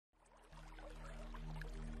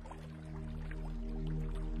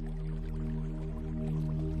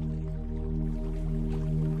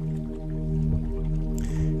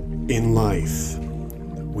In life,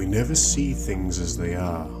 we never see things as they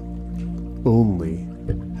are, only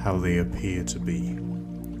how they appear to be.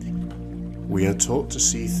 We are taught to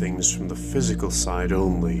see things from the physical side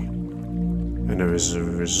only, and as a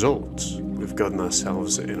result, we've gotten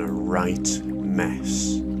ourselves in a right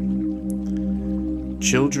mess.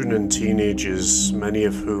 Children and teenagers, many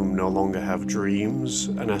of whom no longer have dreams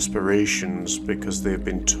and aspirations because they've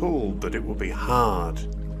been told that it will be hard,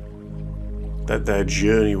 that their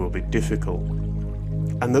journey will be difficult,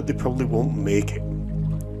 and that they probably won't make it.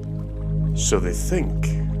 So they think,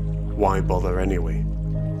 why bother anyway?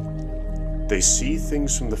 They see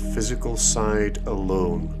things from the physical side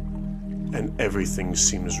alone, and everything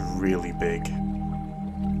seems really big.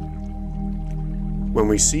 When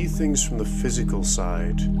we see things from the physical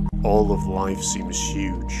side, all of life seems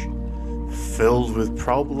huge, filled with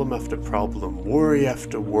problem after problem, worry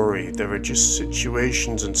after worry. There are just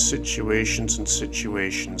situations and situations and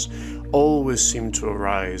situations, always seem to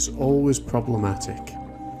arise, always problematic.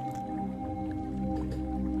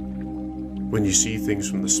 When you see things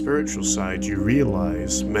from the spiritual side, you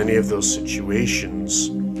realize many of those situations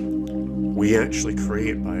we actually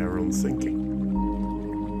create by our own thinking.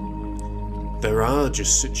 There are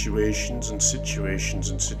just situations and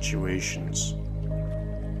situations and situations,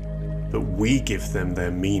 but we give them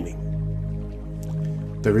their meaning.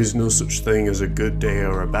 There is no such thing as a good day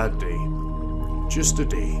or a bad day, just a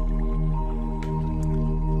day.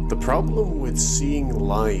 The problem with seeing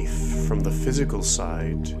life from the physical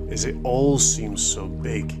side is it all seems so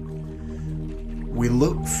big. We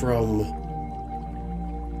look from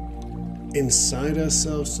inside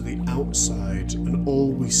ourselves to the outside, and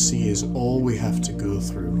all we see is all we have to go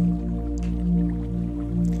through.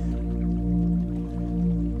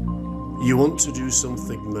 You want to do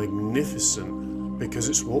something magnificent because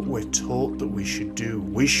it's what we're taught that we should do.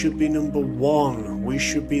 We should be number one. We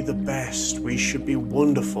should be the best. We should be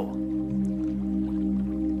wonderful.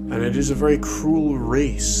 And it is a very cruel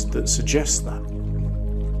race that suggests that.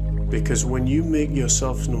 Because when you make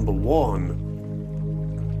yourself number one,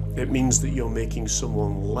 it means that you're making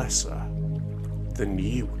someone lesser than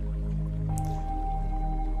you.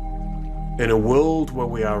 In a world where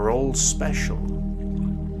we are all special,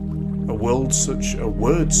 a word such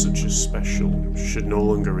as special should no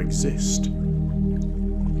longer exist.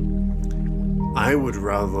 I would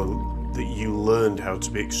rather that you learned how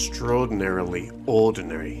to be extraordinarily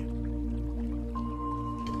ordinary.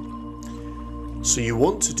 So you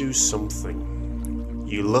want to do something,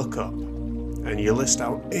 you look up and you list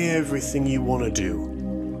out everything you want to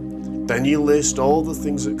do. Then you list all the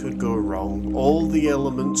things that could go wrong, all the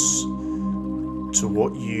elements to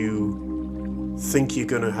what you think you're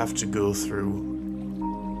going to have to go through.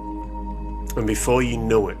 And before you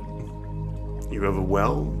know it, you're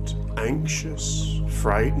overwhelmed, anxious,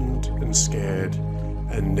 frightened and scared,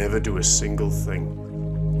 and never do a single thing.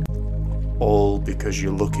 All because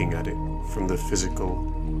you're looking at it from the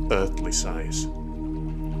physical, earthly size.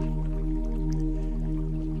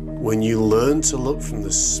 When you learn to look from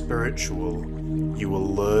the spiritual, you will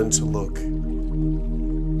learn to look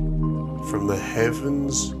from the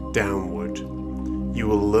heavens downward. You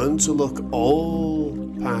will learn to look all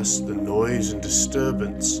past the noise and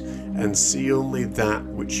disturbance and see only that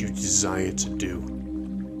which you desire to do.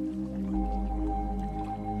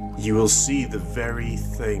 You will see the very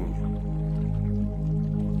thing,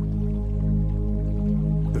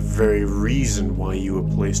 the very reason why you were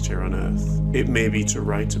placed here on earth. It may be to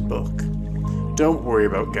write a book. Don't worry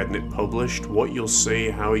about getting it published, what you'll say,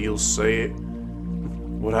 how you'll say it.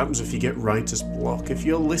 What happens if you get writer's block? If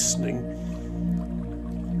you're listening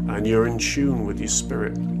and you're in tune with your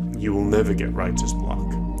spirit, you will never get writer's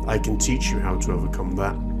block. I can teach you how to overcome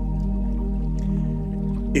that.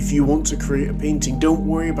 If you want to create a painting, don't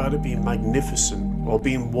worry about it being magnificent, or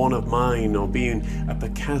being one of mine, or being a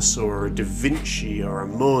Picasso, or a Da Vinci, or a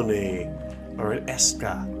Monet, or an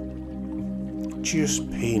Esca. Just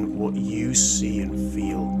paint what you see and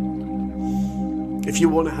feel. If you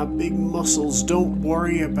want to have big muscles, don't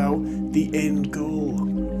worry about the end goal.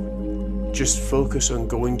 Just focus on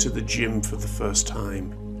going to the gym for the first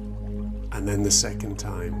time, and then the second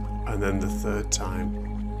time, and then the third time.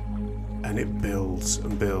 And it builds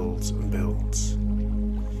and builds and builds.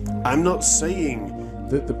 I'm not saying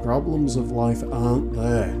that the problems of life aren't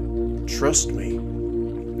there. Trust me.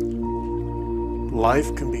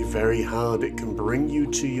 Life can be very hard. It can bring you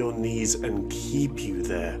to your knees and keep you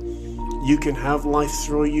there. You can have life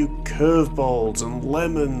throw you curveballs and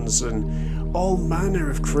lemons and all manner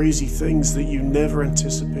of crazy things that you never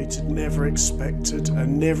anticipated, never expected,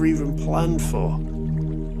 and never even planned for.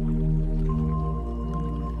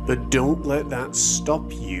 But don't let that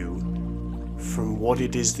stop you from what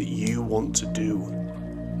it is that you want to do.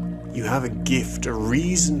 You have a gift, a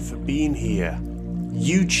reason for being here.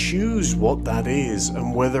 You choose what that is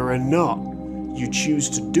and whether or not you choose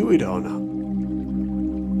to do it or not.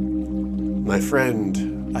 My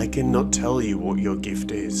friend, I cannot tell you what your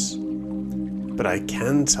gift is, but I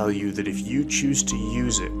can tell you that if you choose to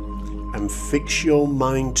use it and fix your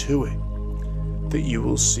mind to it, that you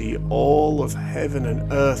will see all of heaven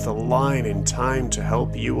and earth align in time to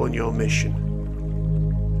help you on your mission.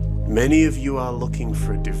 Many of you are looking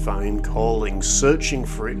for a divine calling, searching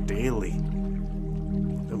for it daily.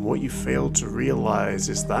 And what you fail to realize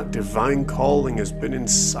is that divine calling has been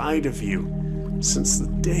inside of you since the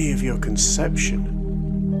day of your conception.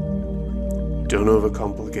 Don't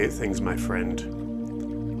overcomplicate things, my friend.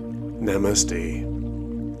 Namaste.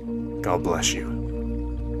 God bless you.